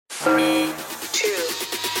3, 2,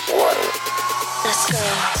 1. Let's go.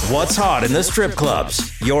 What's hot in the strip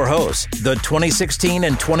clubs? Your hosts, the 2016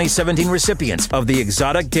 and 2017 recipients of the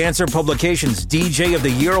Exotic Dancer Publications DJ of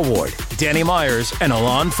the Year Award, Danny Myers and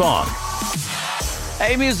Alon Fong.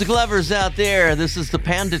 Hey, music lovers out there. This is the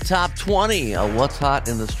Panda Top 20, a What's Hot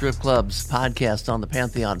in the Strip Clubs podcast on the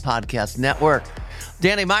Pantheon Podcast Network.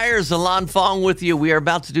 Danny Myers, Alon Fong with you. We are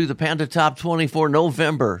about to do the Panda Top 20 for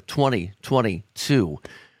November 2022.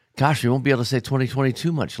 Gosh, we won't be able to say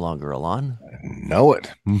 2022 much longer, Alon. Know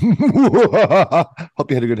it.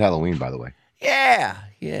 Hope you had a good Halloween, by the way. Yeah.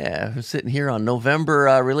 We're sitting here on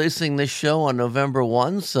November, releasing this show on November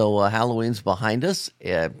 1, so Halloween's behind us.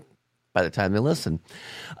 By the time they listen.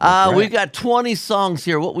 Right. We've got 20 songs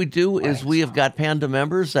here. What we do is we have got Panda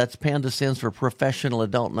members. That's Panda stands for Professional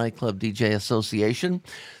Adult Nightclub DJ Association.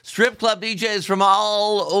 Strip club DJs from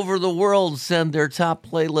all over the world send their top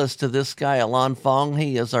playlist to this guy, Alon Fong.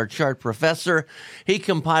 He is our chart professor. He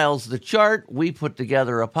compiles the chart. We put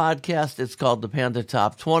together a podcast. It's called the Panda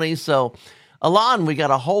Top 20. So, Alon, we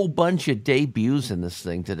got a whole bunch of debuts in this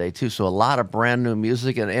thing today, too. So a lot of brand new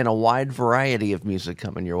music and a wide variety of music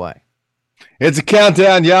coming your way. It's a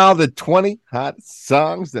countdown, y'all. The 20 hot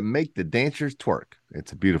songs that make the dancers twerk.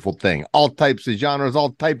 It's a beautiful thing. All types of genres,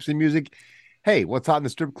 all types of music. Hey, what's hot in the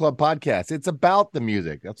strip club podcast? It's about the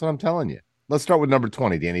music. That's what I'm telling you. Let's start with number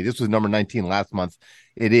 20, Danny. This was number 19 last month.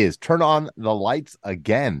 It is Turn On the Lights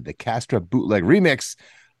Again, the Castra bootleg remix.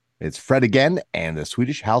 It's Fred Again and the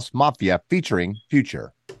Swedish House Mafia featuring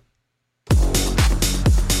Future.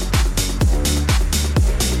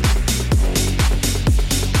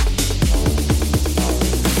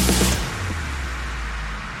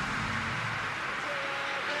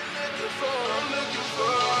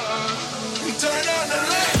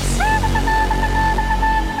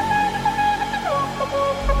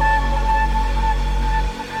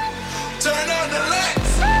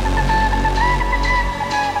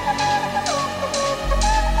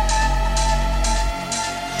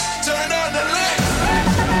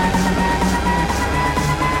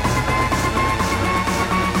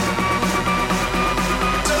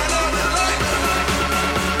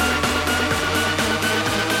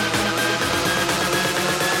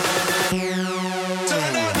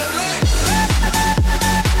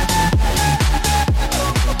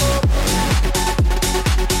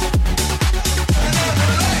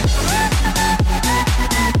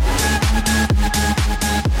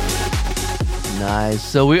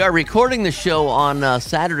 So we are recording the show on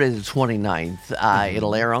Saturday the 29th.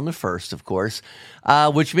 It'll air on the 1st, of course,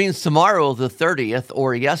 which means tomorrow the 30th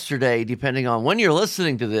or yesterday, depending on when you're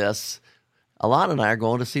listening to this, Alon and I are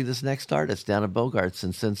going to see this next artist down at Bogart's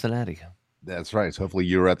in Cincinnati. That's right. So hopefully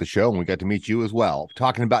you were at the show and we got to meet you as well.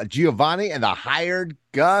 Talking about Giovanni and the Hired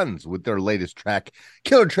Guns with their latest track,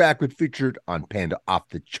 Killer Track, which featured on Panda Off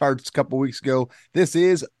the Charts a couple weeks ago. This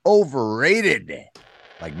is Overrated,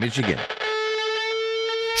 like Michigan.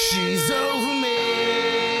 She's over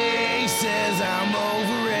me, says I'm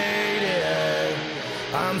overrated.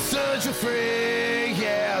 I'm such a freak,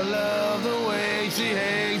 yeah, I love the way she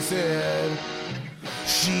hates it.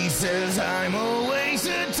 She says I'm a waste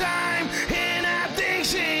of time, and I think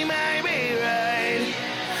she might be right.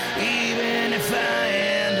 Even if I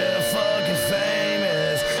end up fucking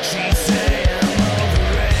famous, she say I'm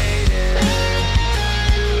overrated.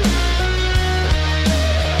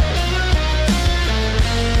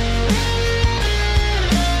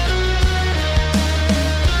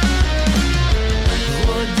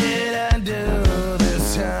 What did I do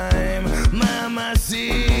this time,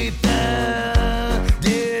 mamacita?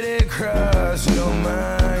 Did it cross your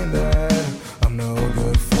mind that I'm no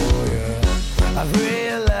good for you? I've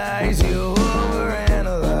realized you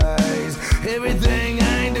overanalyze everything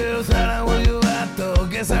I do. Thought I was you out though,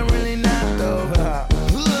 guess I'm really not though.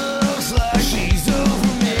 Looks like she's over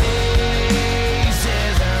me,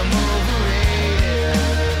 says I'm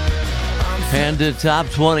overrated. Panda Top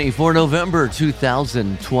 20 for November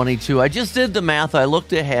 2022. I just did the math. I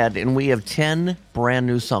looked ahead, and we have 10 brand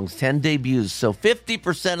new songs, 10 debuts. So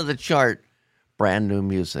 50% of the chart, brand new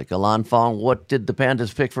music. Alon Fong, what did the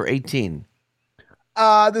Pandas pick for 18?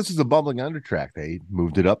 This is a Bubbling Under track. They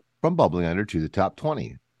moved it up from Bubbling Under to the top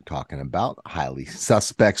 20. Talking about Highly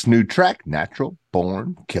Suspect's new track, Natural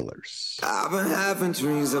Born Killers. I've been having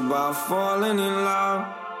dreams about falling in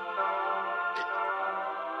love.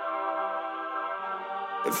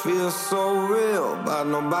 It feels so real, but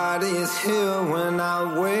nobody is here when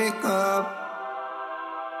I wake up.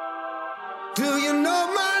 Do you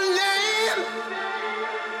know my name?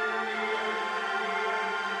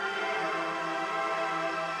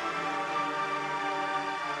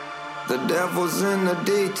 The devil's in the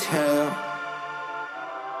detail.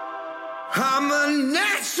 I'm a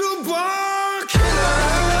natural born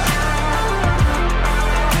killer.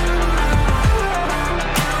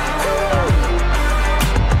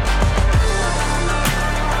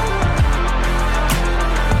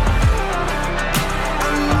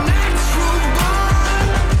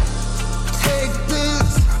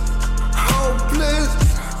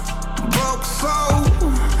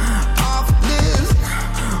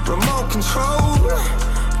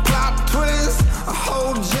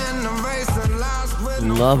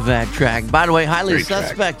 Love that track. By the way, highly Great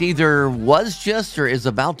suspect track. either was just or is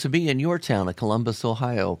about to be in your town of Columbus,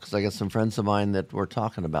 Ohio, because I got some friends of mine that were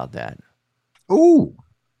talking about that. Ooh,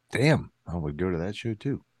 damn. I would go to that show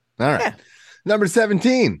too. All right. Yeah. Number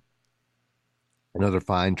 17. Another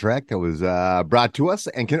fine track that was brought to us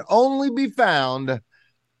and can only be found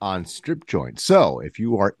on Strip Joint. So if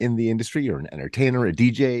you are in the industry, you're an entertainer, a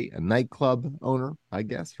DJ, a nightclub owner, I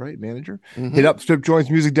guess, right? Manager, hit up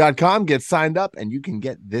stripjointsmusic.com, get signed up, and you can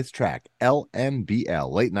get this track,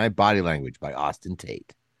 LMBL, Late Night Body Language by Austin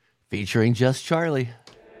Tate. Featuring Just Charlie.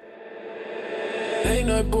 Late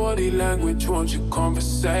night body language, won't you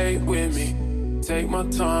conversate with me? Take my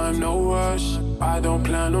time, no rush, I don't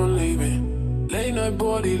plan on leaving. Late night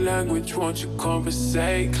body language, won't you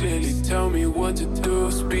conversate clearly? Tell me what to do,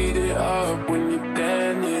 speed it up when you're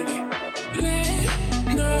there nearly. Late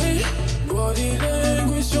night body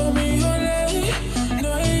language, show me your late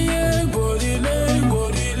night, yeah. Body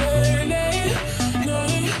language, late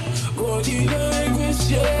night body language,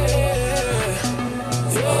 yeah.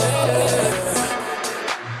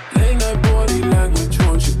 Late night body language,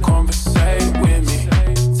 won't you conversate with me?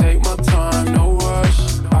 Take my time, no rush,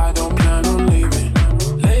 I don't plan on leaving.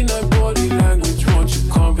 Late night body language, won't you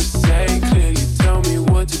conversate clearly? Tell me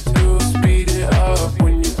what to do, speed it up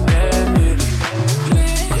when you're there nearly.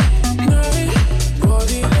 Late night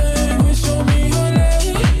body language, show me your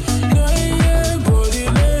late night, yeah. Body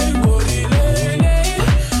language, late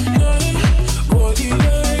night body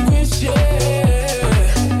language, yeah.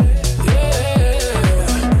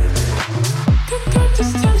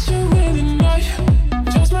 Just touch you really nice.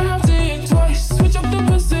 Just might have to hit twice. Switch up the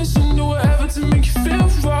position, do whatever to make you feel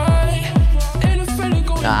right. Ain't afraid of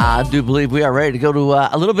going I do believe we are ready to go to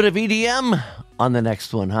a little bit of EDM on the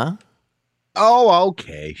next one, huh? Oh,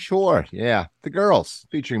 okay. Sure. Yeah. The Girls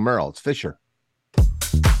featuring Merle. It's Fisher.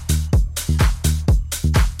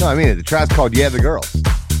 No, I mean, the track's called Yeah, the Girls.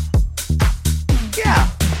 Yeah.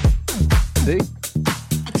 See?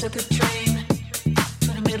 I took a train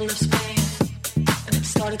to the middle of Spain, and it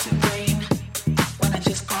started to rain when I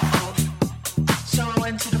just got off. So I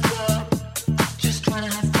went to the club, just trying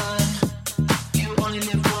to have fun. You only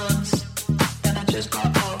live once, then I just got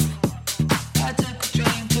off. I took a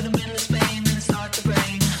train to the middle of Spain, and it started to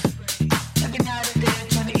rain. Every night I did,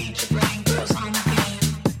 trying to eat your brain, girls on the game.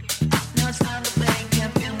 Now it's time to play,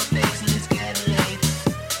 can't feel my face, and it's getting late.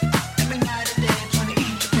 Every night I did, trying to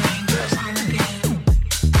eat your brain, girls on the game.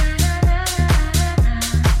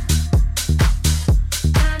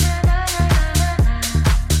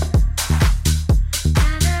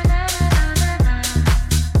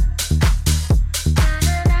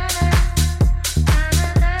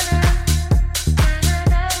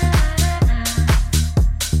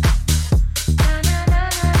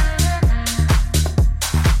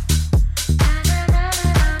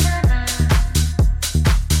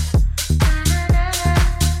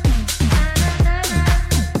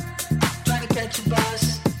 Try to catch a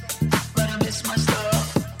bus, but I missed my stop.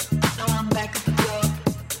 Now I'm back at the club,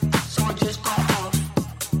 so I just got off.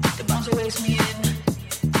 The bouncer wakes me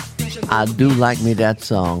in. I do like me that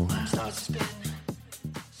song. Starts to spin.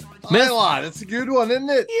 Nylon. It's a good one, isn't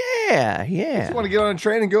it? Yeah, You yeah. just want to get on a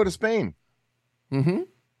train and go to Spain Mm-hmm.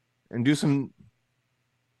 and do some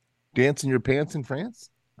dance in your pants in France?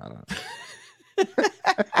 I don't know.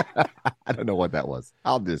 I don't know what that was.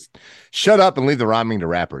 I'll just shut up and leave the rhyming to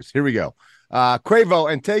rappers. Here we go.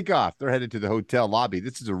 Quavo and Takeoff. They're headed to the hotel lobby.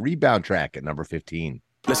 This is a rebound track at number 15.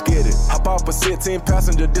 Let's get it. Hop off a 16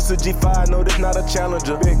 passenger. This a G5, no, this not a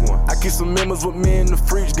Challenger. Big one. I keep some members with me in the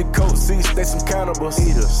fridge. Get coat seats, they some cannibals.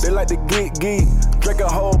 Eaters. They like to geek. Drink a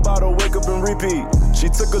whole bottle, wake up and repeat. She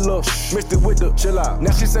took a look, mixed it with the chill out.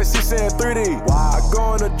 Now she say she saying 3D. Wow. I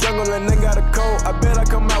go in the jungle and they got a coat. I bet I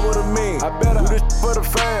come out with a mean. I bet I do this for the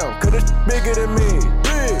fam, cause this bigger than me.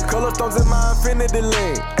 Big. Color stones in my infinity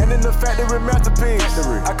lane. And in the factory masterpiece.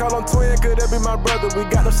 I call him twin, could that be my brother? We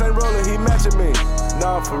got the same roller, he matching me.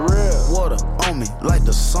 Nah, for real. Water on me like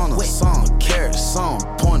the sauna. Some carrots, some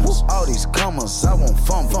pointers. All these commas, I won't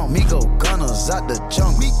fumble. Me go gunners out the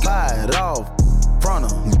jungle. Buy it off, front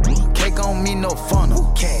of cake on me, no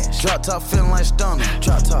funnel. Cash. Drop top feeling like stunner.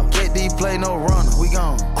 Drop top. KD play no runner. We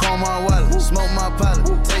gone. Chrome my wallet. Smoke my pilot.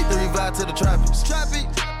 Take the revive to the tropics.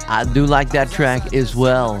 I do like that track as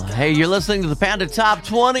well. Hey, you're listening to the Panda Top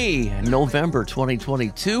 20, November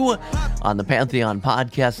 2022 on the Pantheon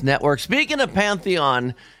Podcast Network. Speaking of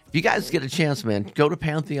Pantheon, if you guys get a chance, man, go to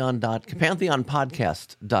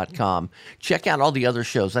pantheonpodcast.com. Check out all the other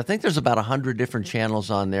shows. I think there's about 100 different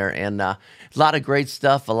channels on there, and a lot of great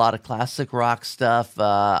stuff, a lot of classic rock stuff,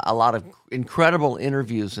 a lot of incredible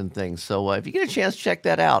interviews and things. So if you get a chance, check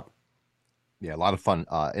that out. Yeah, a lot of fun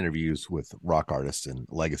interviews with rock artists and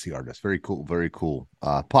legacy artists. Very cool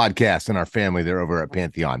podcast in our family. They're over at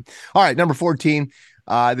Pantheon. All right, number 14.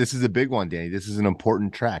 This is a big one, Danny. This is an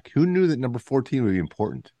important track. Who knew that number 14 would be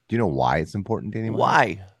important? Do you know why it's important, Danny?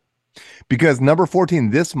 Why? Because number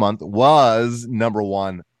 14 this month was number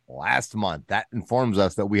 1 last month. That informs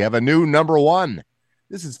us that we have a new number 1.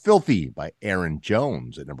 This is Filthy by Aaron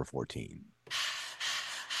Jones at number 14.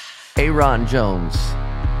 Aaron Jones.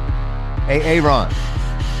 Hey, Aaron.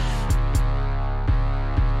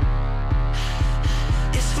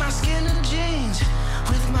 It's my skin and jeans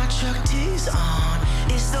with my Chuck T's on.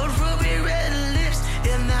 It's those ruby red lips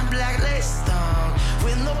and that black lace thong.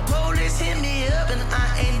 When the police hit me up and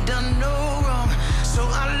I ain't done no wrong, so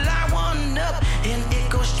I light one up and it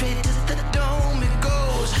goes straight to the dome. It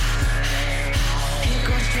goes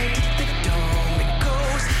straight to the dome. It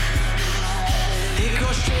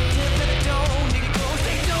goes straight to the dome. It goes.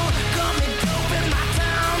 They don't call me dope in my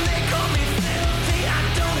town. They call me filthy. I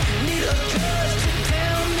don't need a judge to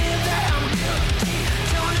tell me that I'm guilty.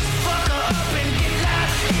 Don't just fuck her up and get loud.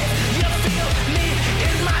 If you feel me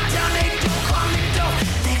in my town, they don't call me dope.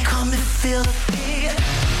 They call me filthy.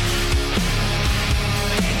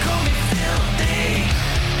 They call me filthy.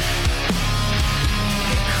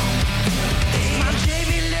 They call me filthy. My JV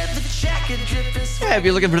leather jacket dripping. Yeah, if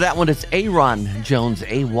you're looking for that one, it's Aaron Jones,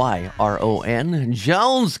 Ayron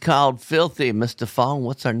Jones, called Filthy. Mr. Fong,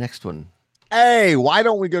 what's our next one? Hey, why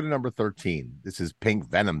don't we go to number 13? This is Pink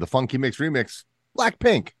Venom, the Funky Mix remix,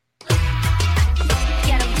 Blackpink. Get 'em,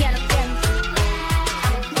 get 'em, get 'em.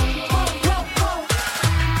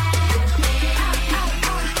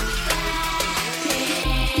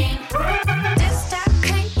 This that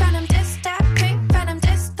pink venom, this that pink venom,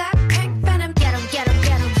 this that pink venom. Get 'em, get 'em,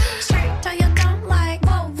 get 'em. Straight till you don't like.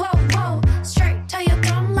 Whoa, whoa, whoa. Straight till you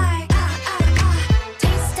don't like.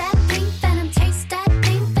 Taste that pink venom, taste that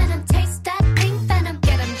pink venom, taste that pink venom.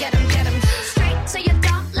 Get 'em, get 'em, get 'em. Straight till you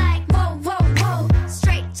don't like. Whoa, whoa, whoa.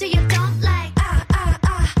 Straight till you don't like.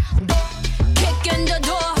 Kicking the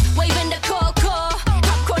door, waving the coco.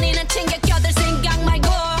 팝콘이나 챙겨 껴들 생각 말고.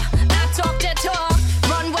 I talk the talk,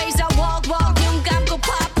 runways I walk, walk. 눈 감고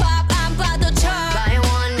pop, pop. 안 봐도 쳐. Buy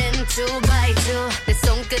one and two, buy two. 내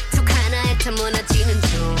손끝 툭 하나에 다 무너지는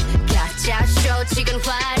중. 가짜 쇼 지금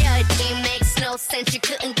화려해. It makes no sense. You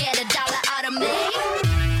couldn't get a dollar out of me.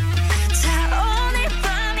 자, 오늘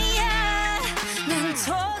밤이야. 난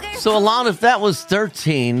톡을 So, Alon, if that was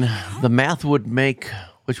 13, the math would make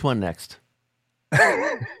which one next?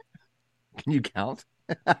 Can you count?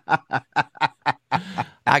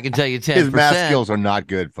 I can tell you 10%. His math skills are not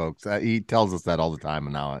good, folks. He tells us that all the time,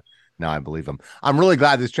 and now I believe him. I'm really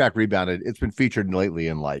glad this track rebounded. It's been featured lately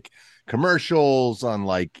in like commercials, on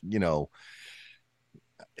like,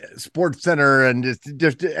 Sports Center, and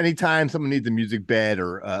just anytime someone needs a music bed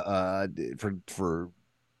or for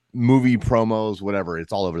movie promos, whatever,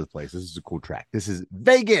 it's all over the place. This is a cool track. This is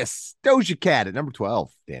Vegas, Doja Cat at number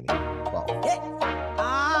 12, Danny. 12.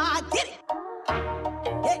 I get it.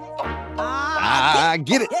 I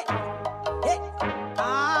get it.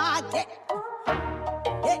 I get it.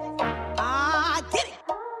 I get it.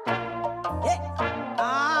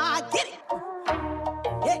 I get it.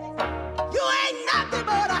 You ain't nothing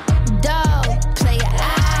but a dog player.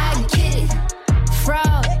 I get it.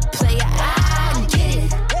 Frog player. I get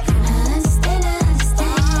it.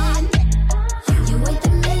 Understand. You ain't the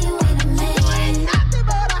man. You ain't the man. you ain't nothing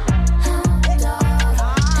but a Dog.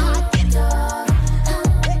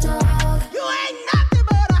 you ain't nothing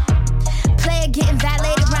but a Player getting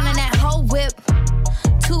violated, running that whole whip.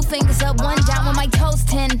 2 fingers up, 1 down with my toes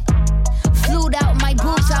 10. Flued out, my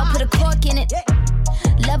boobs out, put a cork in it.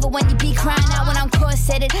 Love it when you be crying out when I'm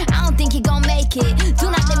corseted. I don't think you gon' make it.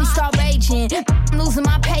 Do not let me start raging. I'm losing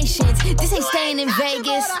my patience. This ain't staying in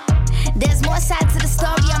Vegas. There's more side to the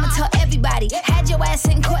story, I'ma tell everybody. Had your ass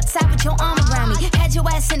sitting courtside with your arm around me. Had your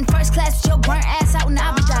ass in first class with your burnt ass out in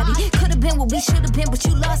Abu Dhabi. Could've been what we should've been, but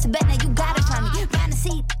you lost it. Bet now you gotta find me. Find a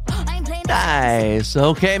seat. I ain't playing Nice.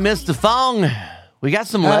 Okay, Mr. Fong. We got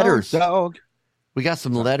some letters. Dog. We got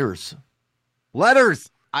some letters. Letters.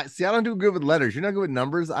 I don't do good with letters. You're not good with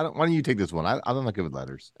numbers. Why don't you take this one? I'm not good with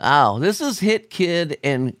letters. Oh, this is Hit Kid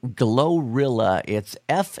and Glorilla. It's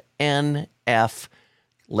FNF.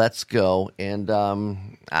 Let's go. And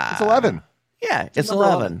It's 11. Yeah, it's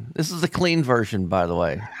 11. This is the clean version, by the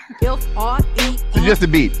way. F-R-E-E. So just a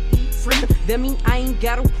beat. Free. That mean I ain't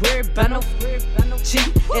gotta worry about no cheat.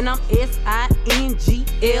 And I'm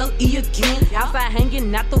S-I-N-G-L-E again. Outside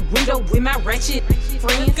hanging out the window with my ratchet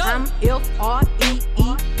friends. I'm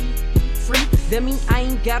F-R-E-E. Free. That mean I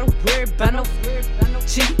ain't gotta worry about no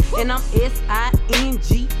cheat. And I'm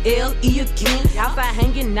S-I-N-G-L-E again. Outside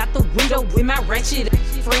hanging out the window with my ratchet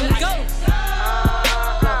friends. Go.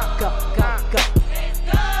 Go, go, go.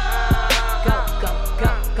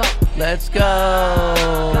 Let's go.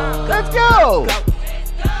 Let's go.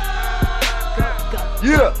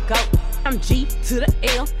 Yeah. I'm G to the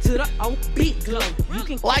L to the O, beat glow. You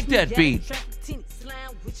can Like that beat.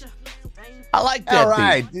 I like that All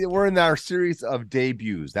right. beat. We're in our series of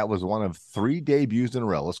debuts. That was one of 3 debuts in a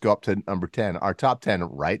row. Let's go up to number 10, our top 10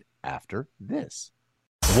 right after this.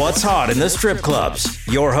 What's hot in the strip clubs?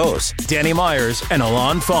 Your hosts, Danny Myers and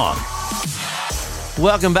Alon Fong.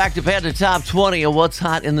 Welcome back to Panda Top 20 of What's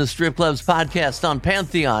Hot in the Strip Clubs podcast on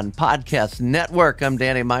Pantheon Podcast Network. I'm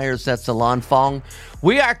Danny Myers. That's Alon Fong.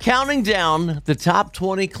 We are counting down the top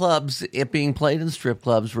 20 clubs being played in strip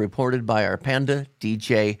clubs reported by our Panda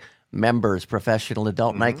DJ members, Professional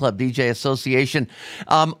Adult Nightclub DJ Association.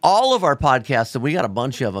 All of our podcasts, and we got a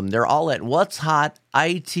bunch of them, they're all at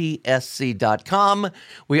what'shotitsc.com.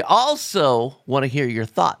 We also want to hear your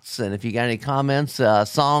thoughts, and if you got any comments,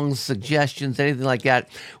 songs, suggestions, anything like that,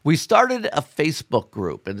 we started a Facebook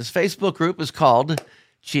group, and this Facebook group is called,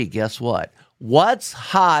 guess what? What's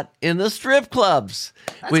Hot in the Strip Clubs?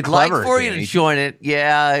 We'd clever, like for you Danny. to join it.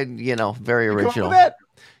 Yeah, very Come original. on with it.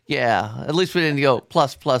 Yeah, at least we didn't go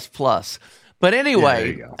plus. But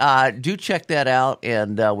anyway, do check that out,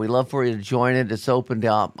 and we love for you to join it. It's open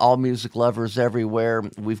to all music lovers everywhere.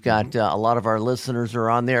 We've got a lot of our listeners are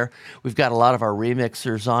on there. We've got a lot of our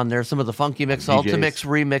remixers on there. Some of the Funky Mix DJs. Ultimix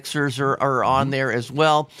remixers are on there as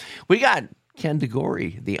well. We got Ken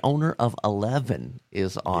DeGory, the owner of 11,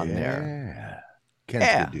 is on there. Ken's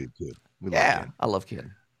a good dude, too. We love Ken. I love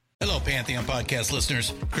Ken. Hello, Pantheon Podcast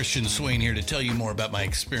listeners. Christian Swain here to tell you more about my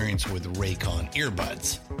experience with Raycon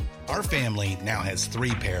earbuds. Our family now has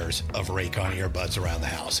 3 pairs of Raycon earbuds around the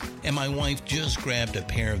house, and my wife just grabbed a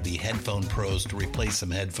pair of the Headphone Pros to replace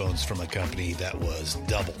some headphones from a company that was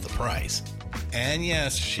double the price. And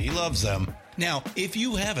yes, she loves them. Now, if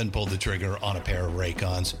you haven't pulled the trigger on a pair of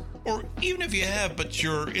Raycons, or even if you have, but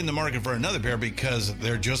you're in the market for another pair because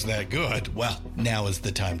they're just that good, well, now is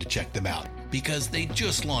the time to check them out, because they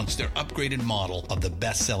just launched their upgraded model of the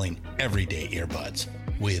best-selling everyday earbuds.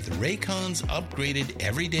 With Raycon's upgraded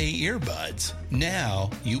everyday earbuds,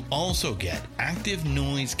 now you also get active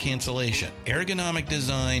noise cancellation, ergonomic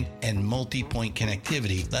design, and multi-point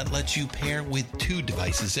connectivity that lets you pair with 2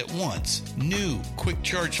 devices at once. New quick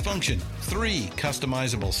charge function, 3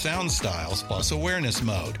 customizable sound styles plus awareness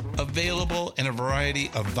mode. Available in a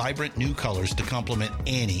variety of vibrant new colors to complement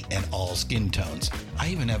any and all skin tones. I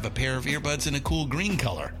even have a pair of earbuds in a cool green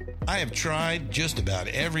color. I have tried just about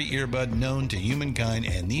every earbud known to humankind,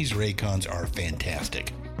 and these Raycons are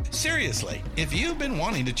fantastic. Seriously, if you've been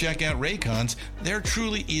wanting to check out Raycons, there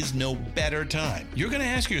truly is no better time. You're going to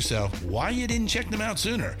ask yourself why you didn't check them out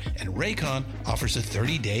sooner, and Raycon offers a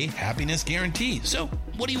 30-day happiness guarantee. So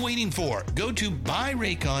what are you waiting for? Go to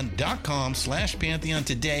buyraycon.com/Pantheon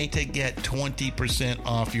today to get 20%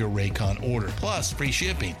 off your Raycon order, plus free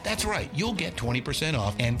shipping. That's right, you'll get 20%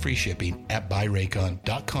 off and free shipping at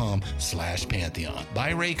buyraycon.com/Pantheon.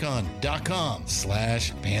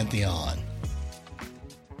 buyraycon.com/Pantheon.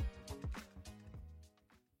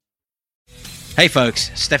 Hey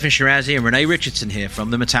folks, Stefan Shirazi and Renee Richardson here from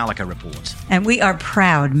the Metallica Report. And we are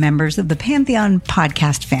proud members of the Pantheon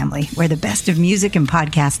podcast family, where the best of music and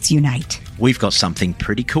podcasts unite. We've got something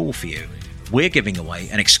pretty cool for you. We're giving away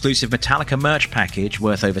an exclusive Metallica merch package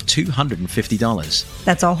worth over $250.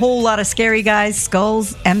 That's a whole lot of Scary Guys,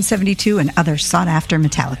 Skulls, M72, and other sought-after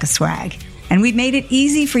Metallica swag. And we've made it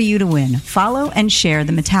easy for you to win. Follow and share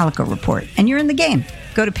the Metallica Report, and you're in the game.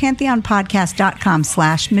 Go to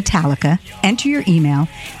pantheonpodcast.com/Metallica, enter your email,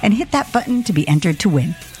 and hit that button to be entered to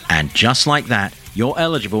win. And just like that, you're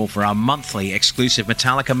eligible for our monthly exclusive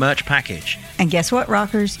Metallica merch package. And guess what,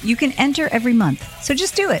 rockers? You can enter every month, so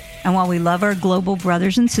just do it. And while we love our global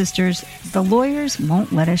brothers and sisters, the lawyers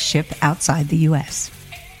won't let us ship outside the U.S.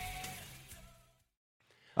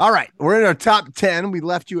 All right, we're in our top 10. We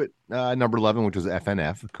left you at number 11, which was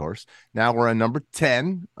FNF, of course. Now we're on number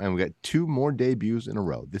 10, and we got 2 more debuts in a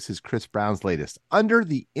row. This is Chris Brown's latest, Under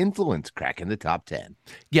the Influence, cracking the top 10.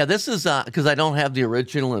 Yeah, this is because I don't have the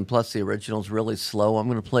original, and plus the original's really slow. I'm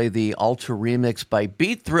going to play the Ultra remix by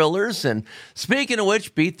Beat Thrillers. And speaking of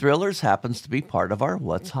which, Beat Thrillers happens to be part of our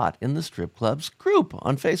What's Hot in the Strip Clubs group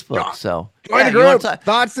on Facebook. So join the group.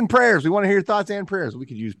 Thoughts and prayers. We want to hear your thoughts and prayers. We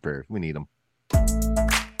could use prayers. We need them.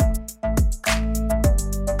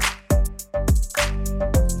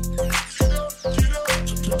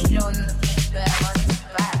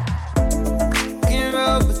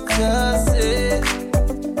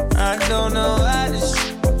 I don't know why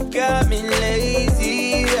this got me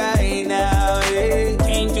lazy right now. Yeah.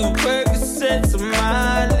 Can't do Percocets on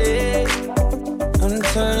my leg. I'm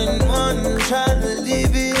turning one and trying to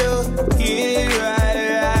live it up. Yeah,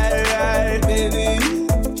 right, baby.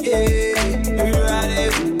 Yeah,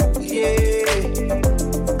 right, yeah.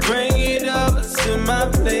 Bring it up to my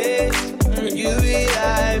place. You be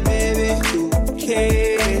like, baby, who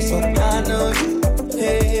cares? So I know you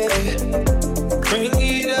pay. Bring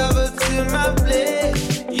it over to my place.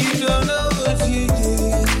 You don't know what you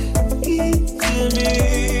did to me.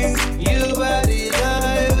 Your body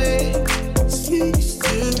lively speaks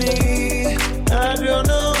to me. I don't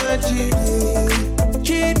know what you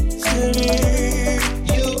did to me.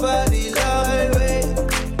 Your body lively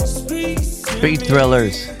speaks to me. Beat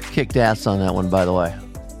Thrillers kicked ass on that one, by the way.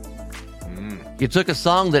 You took a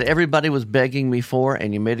song that everybody was begging me for,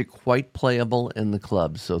 and you made it quite playable in the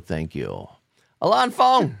club, so thank you. Alon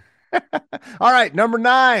Fong. All right, number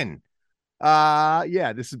 9.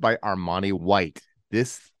 This is by Armani White.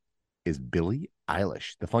 This is Billie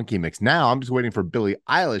Eilish, the funky mix. Now I'm just waiting for Billie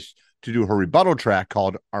Eilish to do her rebuttal track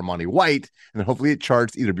called Armani White, and then hopefully it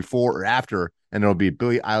charts either before or after, and it'll be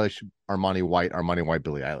Billie Eilish, Armani White,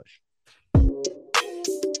 Billie Eilish.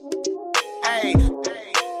 Hey.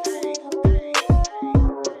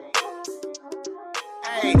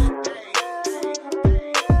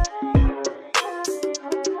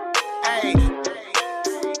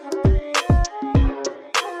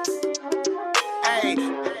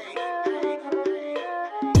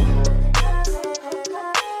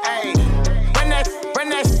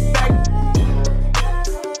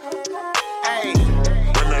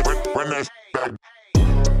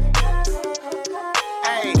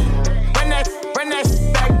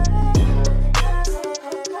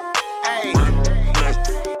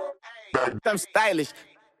 I'm stylish.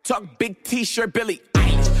 Talk big t-shirt, Billy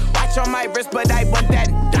Eilish. Watch on my wrist, but I want that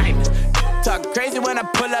diamond. Talk crazy when I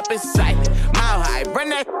pull up in sight. Mile high, run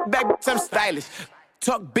that back, I'm stylish.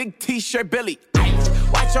 Talk big t-shirt, Billy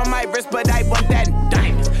Eilish. Watch on my wrist, but I want that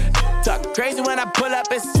diamond. Talk crazy when I pull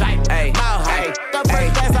up in sight. Mile high, the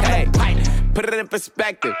first class, I'm a pilot. Put it in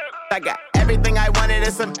perspective. I got everything I wanted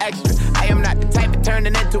and some extra. I am not the type of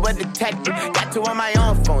turning into a detective. Got 2 on my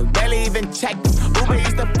own phone, barely even checked them. Uber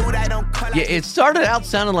Eats the food I don't call. Yeah, it started out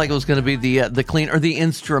sounding like it was going to be the clean or the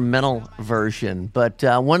instrumental version, but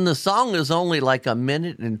when the song is only like 1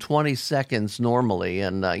 minute and 20 seconds normally,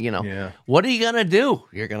 and what are you going to do?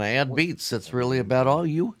 You're going to add beats. That's really about all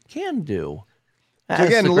you can do. So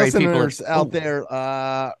again, listeners out there,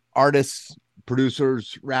 artists,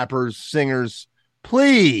 producers, rappers, singers,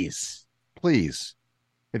 please,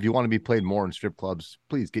 if you want to be played more in strip clubs,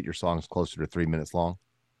 please get your songs closer to 3 minutes long.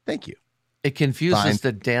 Thank you. It confuses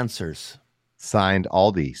the dancers. Signed,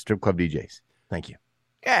 all the strip club DJs. Thank you.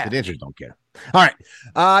 Yeah. The dancers don't care. All right.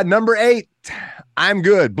 Number 8, I'm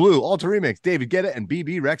Good, Blue, Ultra Remix, David Guetta, and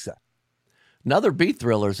BB Rexa. Another Beat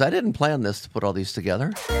Thrillers. I didn't plan this to put all these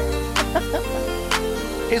together.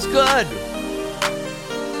 It's good.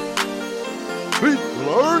 Beat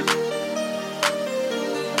Thrillers.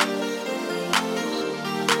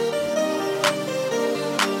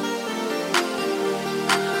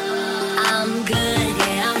 I'm good,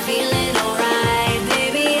 yeah, I'm feeling alright.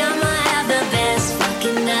 Baby, I'ma have the best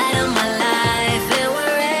fucking night of my life. And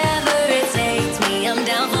wherever it takes me, I'm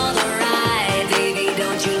down for the ride. Baby,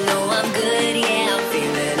 don't you know I'm good, yeah, I'm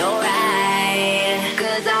feeling alright.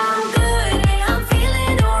 'Cause I'm good, yeah, I'm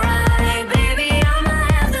feeling alright. Baby, I'ma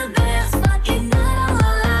have the best fucking night of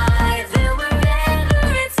my life.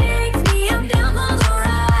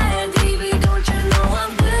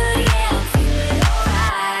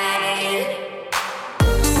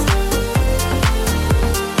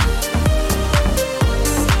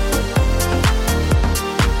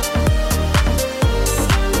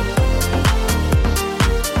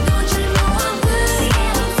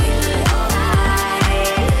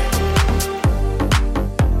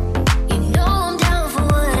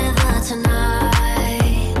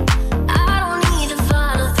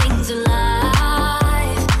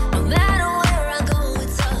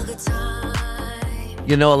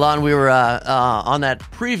 You know, Alon, we were on that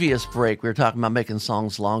previous break. We were talking about making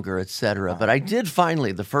songs longer, etc. But I did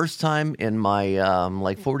finally, the first time in my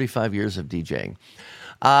 45 years of DJing,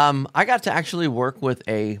 I got to actually work with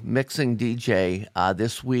a mixing DJ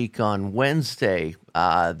this week on Wednesday.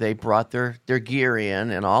 They brought their gear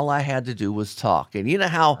in, and all I had to do was talk. And you know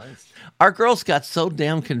how our girls got so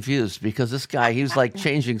damn confused because this guy, he was like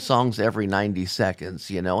changing songs every 90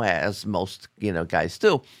 seconds, you know, as most, you know, guys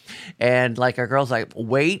do. And like our girls like,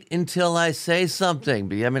 wait until I say something.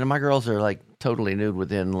 But I mean, my girls are like totally nude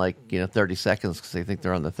within 30 seconds because they think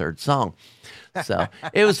they're on the third song. So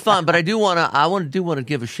it was fun. But I want to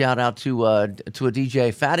give a shout out to a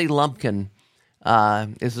DJ, Fatty Lumpkin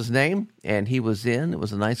is his name. And he was in. It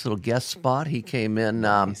was a nice little guest spot. He came in.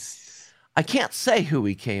 I can't say who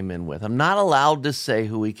he came in with. I'm not allowed to say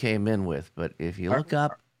who he came in with. But if you look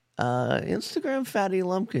up Instagram Fatty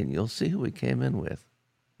Lumpkin, you'll see who he came in with.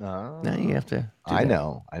 Now you have to. I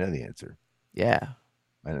know the answer. Yeah.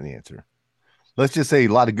 I know the answer. Let's just say a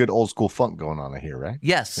lot of good old school funk going on here, right?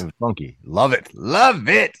 Yes. It was funky. Love it. Love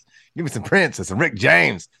it. Give me some Prince and some Rick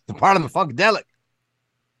James. Some Parliament Funkadelic.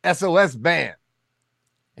 SOS Band.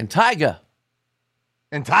 And Tyga.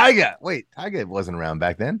 Wait, Tyga wasn't around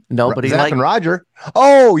back then. No, but he Zapp and Roger.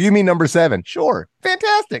 Oh, you mean number 7. Sure.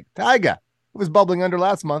 Fantastic. Tyga. It was bubbling under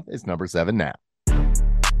last month. It's number 7 now.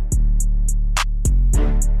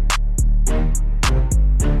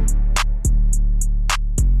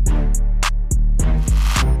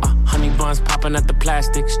 Popping at the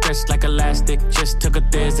plastic, stretched like elastic. Just took a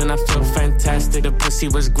thiz and I feel fantastic. The pussy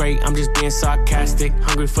was great, I'm just being sarcastic.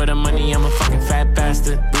 Hungry for the money, I'm a fucking fat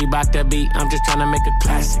bastard. Reebok that beat, I'm just trying to make a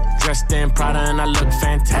classic. Dressed in Prada and I look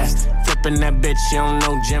fantastic. Flipping that bitch, you don't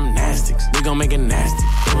know gymnastics. We gon' make it nasty,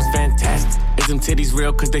 it was fantastic. Is them titties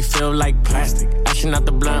real cause they feel like plastic? Ashing out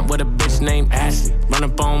the blunt with a bitch named Ashley. Run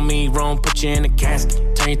up on me, wrong, put you in a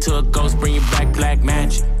casket. Turn you to a ghost, bring you back black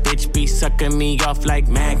magic. Bitch be sucking me off like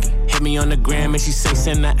Maggie. Hit me on the gram and she say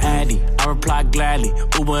send the Addy. I reply gladly,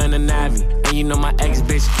 Uber and a Navi. And you know my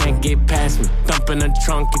ex-bitch can't get past me. Thump in the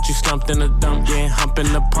trunk, get you slumped in the dump, yeah. Hump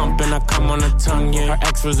in the pump and I come on the tongue, yeah. Her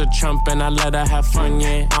ex was a chump and I let her have fun,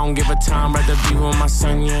 yeah. I don't give a time, rather be with my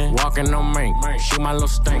son, yeah. Walking on me, shoot my little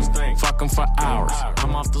stink. Fucking for hours,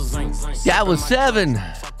 I'm off the zinc. That was 7.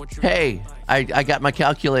 Hey, I got my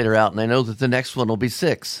calculator out and I know that the next one will be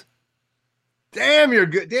 6. Damn, you're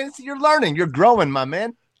good. Dan, you're learning. You're growing, my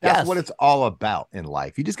man. That's what it's all about in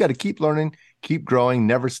life. You just got to keep learning, keep growing,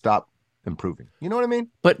 never stop improving. You know what I mean?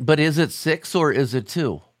 But is it 6 or is it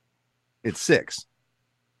 2? It's 6.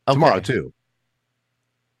 Okay. Tomorrow, 2.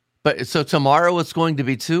 But so tomorrow it's going to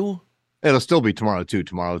be 2? It'll still be tomorrow, 2.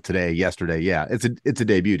 Tomorrow, today, yesterday. Yeah, it's a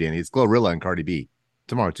debut, Danny. It's Glorilla and Cardi B.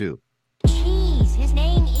 Tomorrow, 2. Cheese. His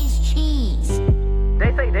name is Cheese.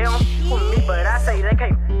 They say they don't with me, but I say they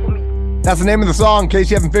can't with me. That's the name of the song, in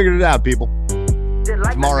case you haven't figured it out, people.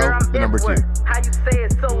 Like tomorrow, the number 2. How you say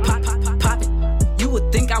it so pop it. You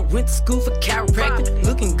would think I went to school for chiropractic.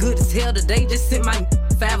 Looking good as hell today, just sent my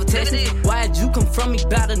 5 attachments. Why'd you come from me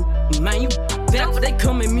about a man? You better they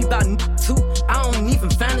come at me about 2. I don't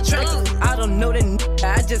even find attractive. I don't know that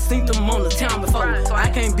I just seen them on the town before. I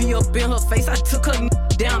can't be up in her face, I took her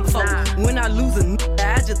down before. When I lose a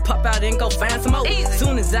I just pop out and go find some more.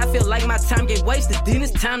 Soon as I feel like my time get wasted, then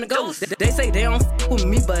it's time to go. They say they don't f with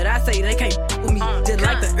me, but I say they can't f with me. Just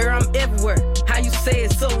like the air, I'm everywhere. How you say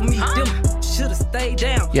it so with me? Them should've stayed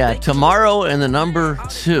down. Yeah, tomorrow and the number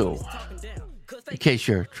 2. In case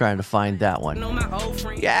you're trying to find that one.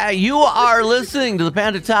 Yeah, you are listening to the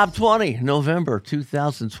Panda Top 20, November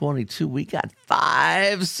 2022. We got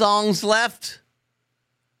 5 songs left.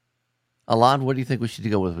 Alon, what do you think we should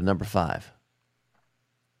go with number 5?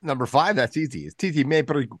 Number 5, that's easy. It's Titi Me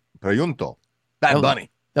Pregunto. Bad Bunny.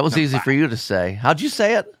 That was easy for you to say. How'd you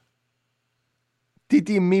say it?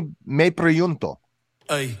 Titi Me Pregunto.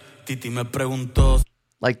 Ay, Titi me preguntó.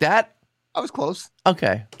 Like that? I was close.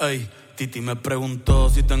 Okay. Ay, Titi me preguntó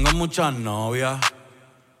si tengo muchas novias.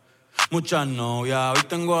 Muchas novias. Hoy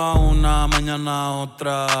tengo a una, mañana a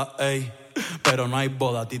otra. Ey, pero no hay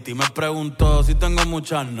boda. Titi me preguntó si tengo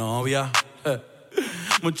muchas novias.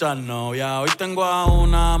 Muchas novias. Hoy tengo a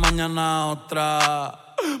una, mañana a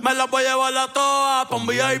otra. Me las voy a llevar a todas pa' un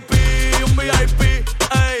VIP, un VIP.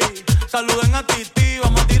 Ey, saluden a Titi,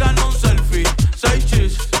 vamos a tirarnos un selfie. 6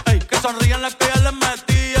 chis, ey, que sonrían las que ya les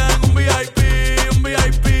metí en un VIP,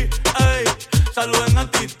 ey. Saluden a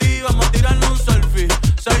Titi, vamos a tirarnos un selfie.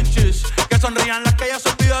 6 chis, que sonrían las que ya se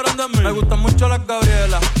olvidaron de mí. Me gustan mucho las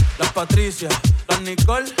Gabriela, las Patricia, las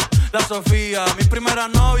Nicole, la Sofía. Mi primera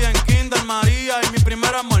novia en Kinder María y mi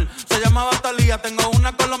primer amor se llamaba Talía. Tengo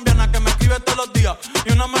una colombiana que me escribe todos los días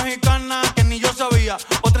y una mexicana que ni yo sabía.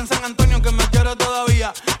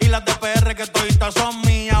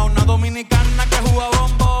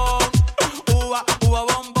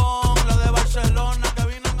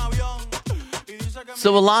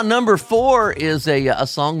 So Alon, number 4 is a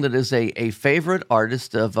song that is a favorite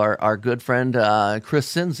artist of our good friend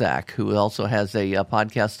Chris Sinzak, who also has a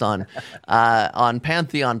podcast on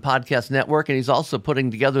Pantheon Podcast Network, and he's also putting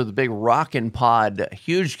together the big Rockin' Pod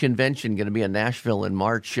huge convention going to be in Nashville in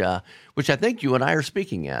March, which I think you and I are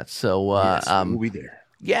speaking at. So yes, we'll be there.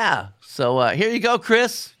 Yeah. So here you go,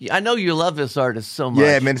 Chris. I know you love this artist so much.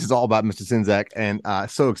 Yeah, man, this is all about Mr. Sinzak, and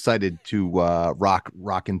so excited to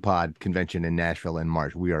Rockin' Pod convention in Nashville in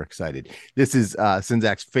March. We are excited. This is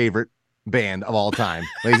Sinzak's favorite band of all time,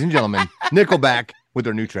 ladies and gentlemen, Nickelback with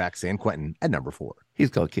their new track San Quentin at number 4.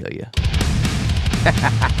 He's gonna kill you.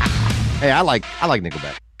 Hey, I like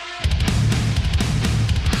Nickelback.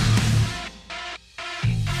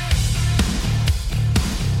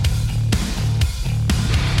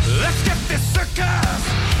 Let's get this circus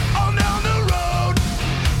on down the road.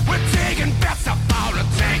 We're taking bets up out of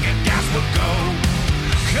tank and gas will go.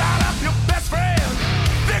 Call up your best friend,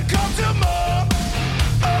 there comes your mom.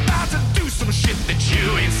 About to do some shit that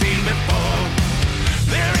you ain't seen before.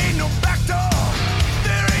 There ain't no back door,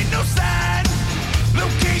 there ain't no sign.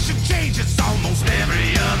 Location changes almost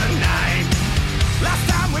every other night. Last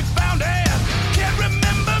time we found it, can't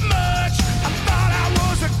remember much. I thought I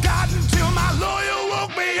was a god until my lawyer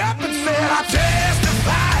woke me up and said I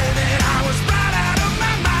testified that I was right out of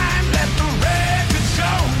my mind. Let the record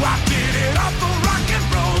show I did it off the rock and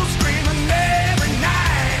roll, screaming every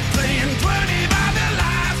night, playing 20 by the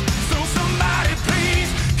lights. So somebody please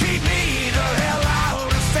keep me the hell out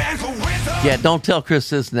of San Quentin. Yeah, don't tell Chris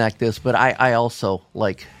Cisnak this, but I also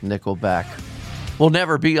like Nickelback. We'll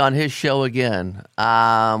never be on his show again.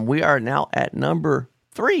 We are now at number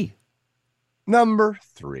 3. Number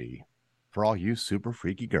 3. For all you super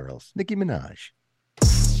freaky girls, Nicki Minaj.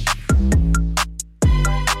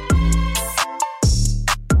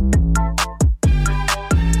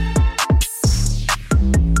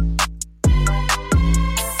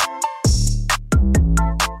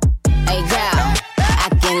 Hey girl, I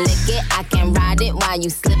can lick it, I can ride it while you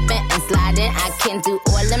slipping and sliding. I can do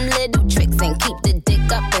all them little tricks and keep the dick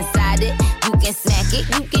up inside it. You can smack it,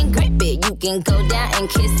 you can grip it, you can go down and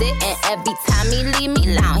kiss it. And every time he leave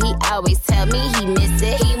me alone, he always tell me he miss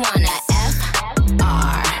it. He wanna F-R-E-A-K,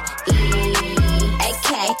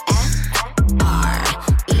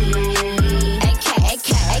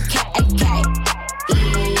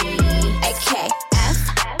 F-R-E-A-K-A-K-A-K-E-A-K,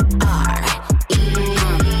 F-R-E-A-K.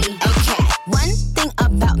 One thing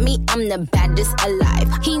about me, I'm the baddest alive.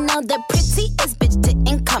 He know the prettiest bitch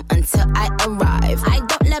didn't come until I arrive. I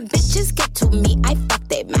don't let bitches get to me, I fuck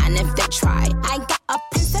they man if they try. I got a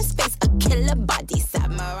princess face, a killer body,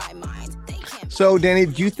 samurai mind. So, Danny,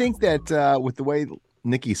 do you think that with the way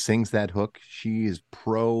Nicki sings that hook, she is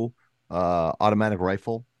pro automatic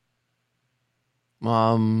rifle?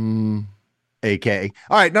 AK.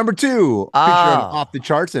 All right, number 2, featured on Off the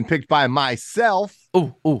Charts and picked by myself.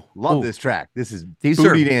 Love this track. This is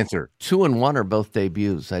Booty Dancer. 2 and 1 are both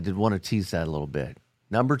debuts. I did want to tease that a little bit.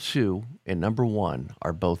 Number 2 and number 1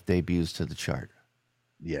 are both debuts to the chart.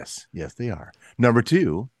 Yes, they are. Number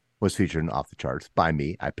 2 was featured in Off the Charts by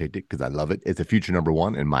me. I picked it because I love it. It's a future number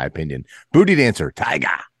 1 in my opinion. Booty Dancer,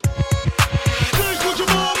 Tyga.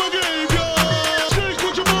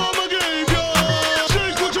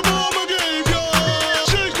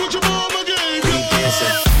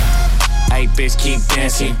 Hey, bitch, keep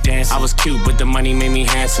dancing. I was cute, but the money made me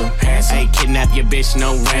handsome. Hey, kidnap your bitch,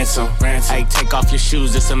 no ransom. Hey, take off your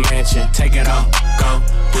shoes, it's a mansion. Take it off, go,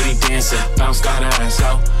 booty dancing, bounce that ass,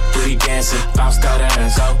 go, booty dancing, bounce that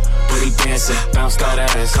ass, go, booty dancing, bounce that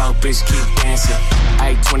ass, go, bitch, keep dancing.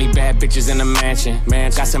 Hey, 20 bad bitches in a mansion.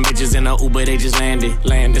 Got some bitches in a Uber, they just landed.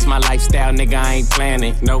 This my lifestyle, nigga, I ain't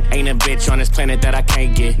planning. Nope, ain't a bitch on this planet that I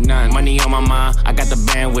can't get. None. Money on my mind, I got the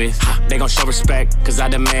bandwidth. They gon' show respect, cause I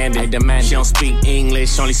demand it. She don't speak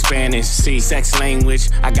English, only Spanish. See, sex language,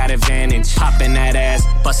 I got advantage. Popping that ass,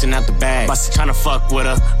 busting out the bag. Tryna fuck with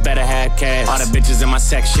her, better have cash. All the bitches in my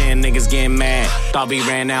section, niggas getting mad. Thought we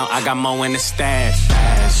ran out, I got more in the stash.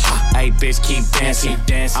 Hey, bitch, keep dancing.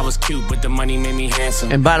 I was cute, but the money made me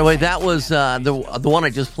handsome. And by the way, that was the one I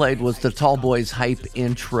just played was the Tall Boys Hype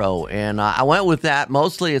intro, and I went with that.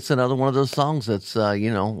 Mostly, it's another one of those songs that's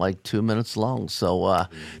like 2 minutes long. So,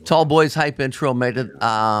 Tall Boys Hype intro made it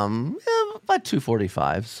about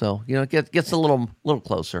 2:45. So it gets a little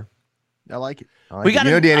closer. I like it. We got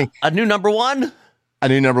Danny, a new number 1. A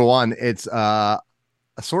new number 1. It's a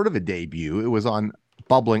sort of a debut. It was on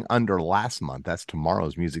Bubbling Under last month. That's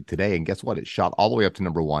tomorrow's music today. And guess what? It shot all the way up to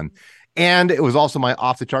number 1. And it was also my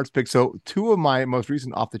off the charts pick. So 2 of my most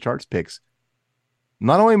recent off the charts picks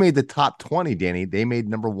not only made the top 20, Danny, they made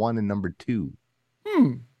number 1 and number 2.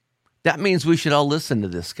 That means we should all listen to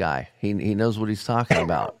this guy. He knows what he's talking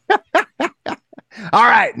about. All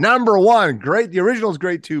right, number one. Great. The original is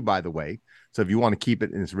great too, by the way. So if you want to keep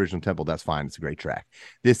it in its original tempo, that's fine. It's a great track.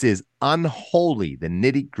 This is Unholy, the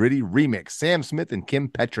Nitty Gritty remix. Sam Smith and Kim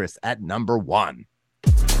Petras at number one.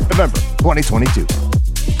 November 2022.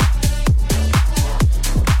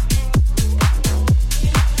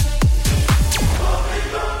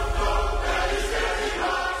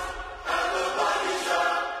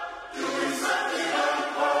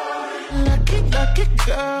 Lucky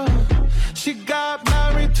girl, she got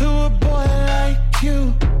married to a boy like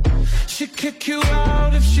you. She'd kick you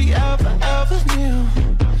out if she ever knew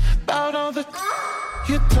about all the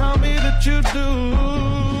you tell me that you do.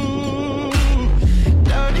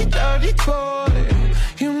 Dirty boy,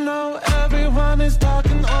 you know everyone is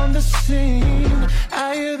talking on the scene.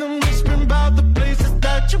 I hear them whispering about the places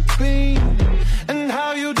that you've been and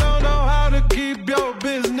how you don't know how to keep your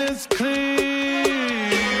business clean.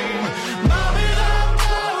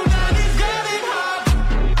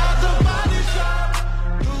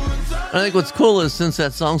 I think what's cool is since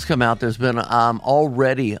that song's come out, there's been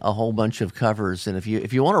already a whole bunch of covers. And if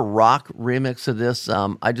you want a rock remix of this,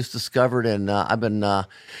 I just discovered, and I've been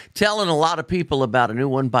telling a lot of people about a new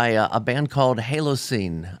one by a band called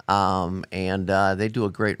Halocene. And they do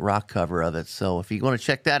a great rock cover of it. So if you want to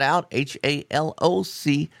check that out,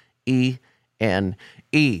 HALOCENE.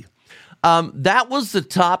 That was the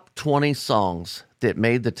top 20 songs that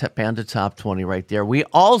made the Panda Top 20 right there. We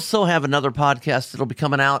also have another podcast that'll be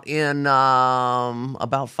coming out in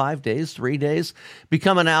about 3 days. Be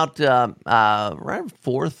coming out right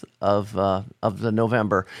 4th of the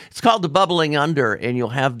November. It's called The Bubbling Under, and you'll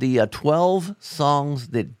have the 12 songs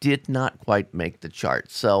that did not quite make the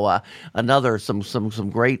chart. So another some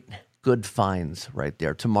great good finds right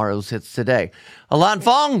there. Tomorrow's hits today. Alon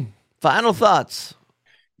Fong, final thoughts.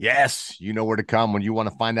 Yes, you know where to come when you want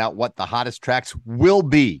to find out what the hottest tracks will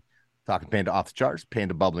be. Talking Panda Off the Charts,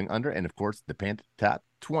 Panda Bubbling Under, and of course, the Panda Top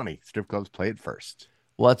 20. Strip clubs play it first.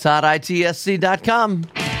 What's Hot, ITSC.com.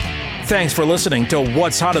 Thanks for listening to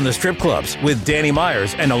What's Hot in the Strip Clubs with Danny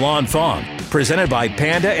Myers and Alon Fong. Presented by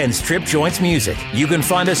Panda and Strip Joints Music. You can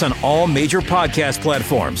find us on all major podcast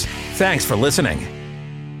platforms. Thanks for listening.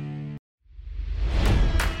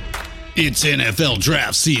 It's NFL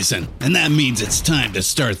draft season, and that means it's time to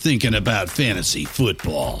start thinking about fantasy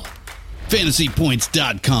football.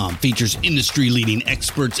 FantasyPoints.com features industry-leading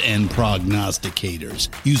experts and prognosticators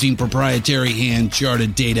using proprietary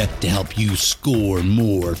hand-charted data to help you score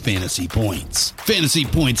more fantasy points.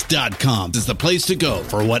 FantasyPoints.com is the place to go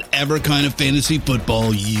for whatever kind of fantasy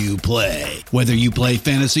football you play. Whether you play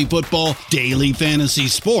fantasy football, daily fantasy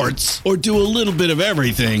sports, or do a little bit of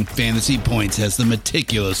everything, Fantasy Points has the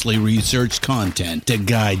meticulously researched content to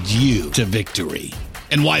guide you to victory.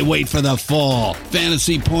 And why wait for the fall?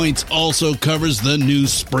 Fantasy Points also covers the new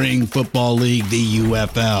spring football league, the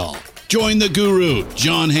UFL. Join the guru,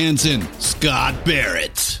 John Hansen, Scott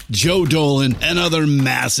Barrett, Joe Dolan, and other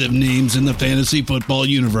massive names in the fantasy football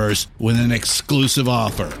universe with an exclusive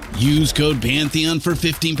offer. Use code Pantheon for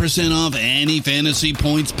 15% off any Fantasy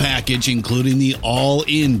Points package, including the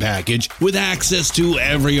all-in package, with access to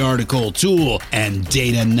every article, tool, and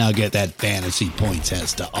data nugget that Fantasy Points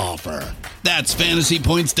has to offer. That's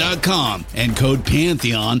FantasyPoints.com and code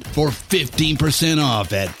Pantheon for 15%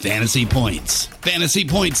 off at Fantasy Points.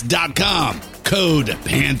 FantasyPoints.com, code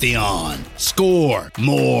Pantheon. Score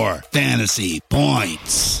more fantasy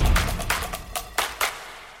points.